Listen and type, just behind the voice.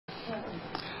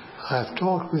I've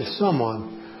talked with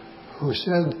someone who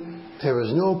said there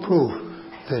is no proof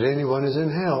that anyone is in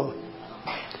hell,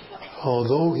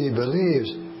 although he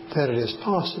believes that it is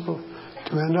possible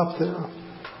to end up there.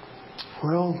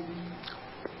 Well,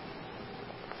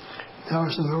 there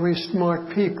are some very smart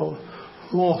people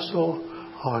who also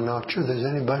are not sure there's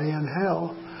anybody in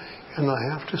hell. And I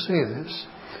have to say this.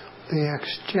 The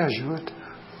ex-Jesuit,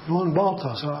 von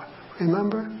Balthasar,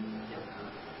 remember?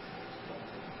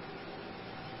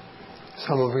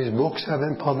 Some of his books have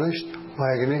been published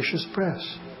by Ignatius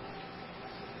Press.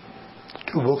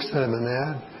 2 books that have been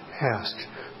asked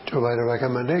to write a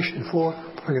recommendation for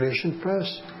Ignatius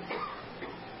Press.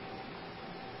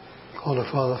 Called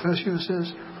to Father Fessio,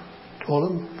 says,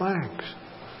 told him, thanks.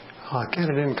 I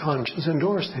can't in conscience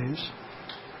endorse these.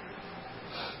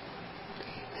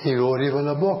 He wrote even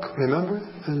a book, remember?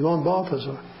 There's one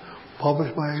Bathasar,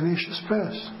 published by Ignatius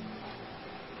Press.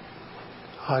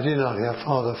 I did not have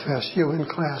Father Fessio in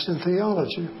class in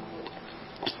theology.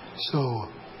 So,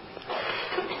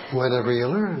 whatever you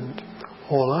learned,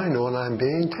 all I know, and I'm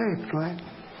being taped, right?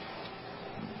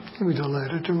 You'll be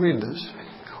delighted to read this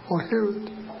or hear it.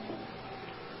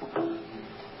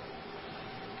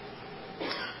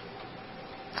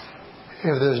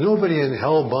 If there's nobody in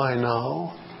hell by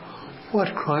now,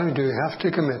 what crime do you have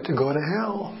to commit to go to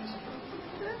hell?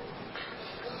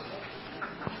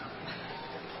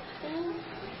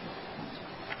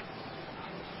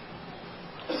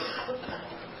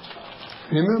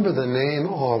 Remember the name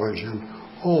Origen,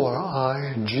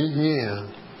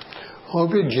 O-R-I-G-E-N.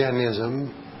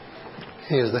 Origenism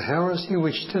is the heresy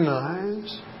which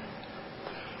denies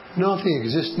not the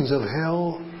existence of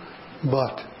hell,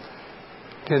 but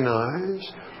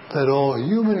denies that all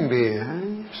human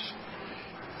beings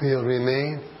will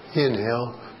remain in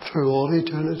hell through all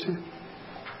eternity.